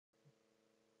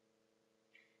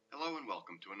Hello and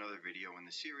welcome to another video in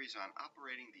the series on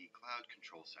operating the Cloud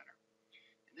Control Center.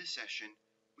 In this session,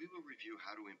 we will review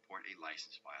how to import a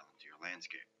license file into your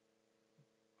landscape.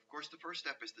 Of course, the first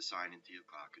step is to sign into your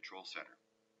Cloud Control Center.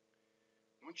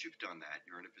 Once you've done that,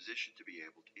 you're in a position to be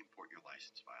able to import your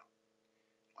license file.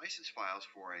 License files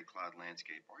for a cloud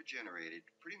landscape are generated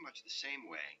pretty much the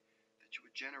same way that you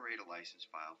would generate a license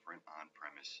file for an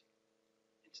on-premise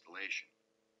installation.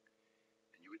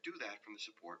 And you would do that from the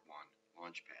Support One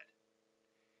Launchpad.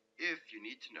 If you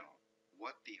need to know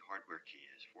what the hardware key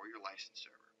is for your license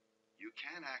server, you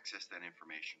can access that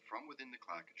information from within the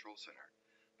Cloud Control Center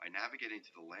by navigating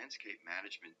to the Landscape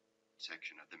Management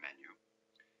section of the menu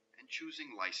and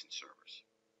choosing License Servers.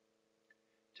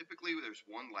 Typically, there's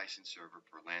one license server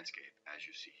per landscape, as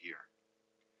you see here.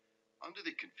 Under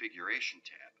the Configuration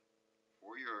tab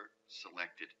for your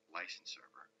selected license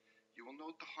server, you will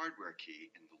note the hardware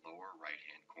key in the lower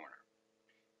right-hand corner.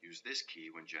 Use this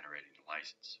key when generating the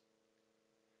license.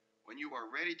 When you are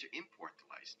ready to import the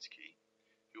license key,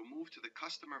 you'll move to the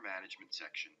Customer Management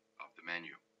section of the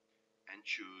menu and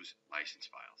choose License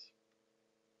Files.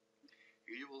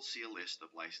 Here you will see a list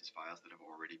of license files that have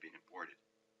already been imported.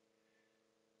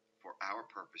 For our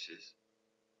purposes,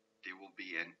 there will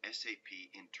be an SAP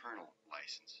internal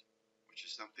license, which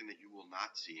is something that you will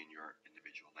not see in your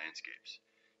individual landscapes.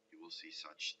 You will see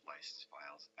such license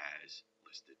files as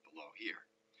listed below here.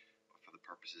 For the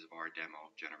purposes of our demo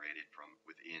generated from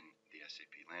within the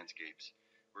SAP landscapes,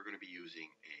 we're going to be using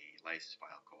a license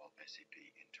file called SAP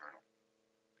Internal.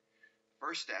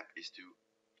 First step is to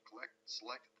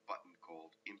select the button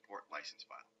called Import License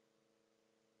File.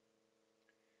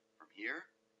 From here,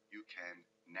 you can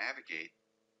navigate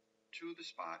to the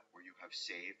spot where you have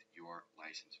saved your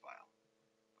license file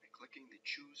by clicking the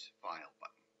Choose File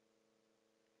button.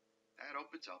 That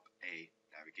opens up a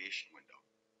navigation window.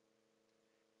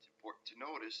 Important to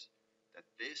notice that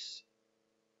this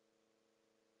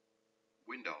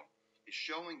window is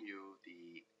showing you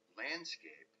the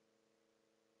landscape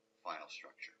file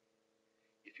structure.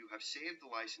 If you have saved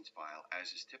the license file as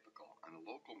is typical on a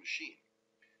local machine,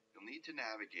 you'll need to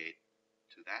navigate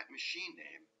to that machine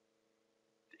name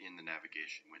in the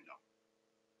navigation window.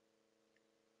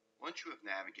 Once you have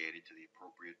navigated to the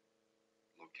appropriate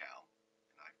locale,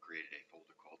 and I've created a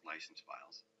folder called License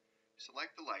Files,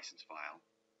 select the license file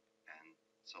and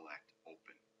select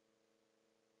Open.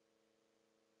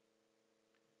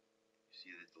 You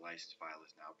see that the license file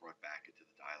is now brought back into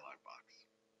the dialog box.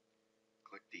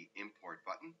 Click the Import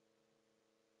button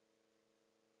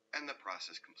and the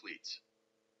process completes.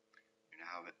 You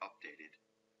now have an updated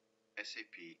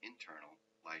SAP internal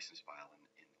license file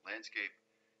in the landscape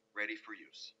ready for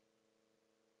use.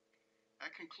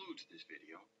 That concludes this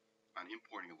video on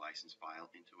importing a license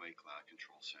file into a Cloud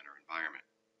Control Center environment.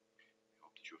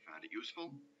 You have found it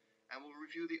useful, and we'll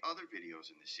review the other videos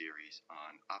in the series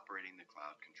on operating the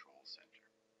Cloud Control Center.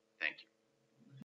 Thank you.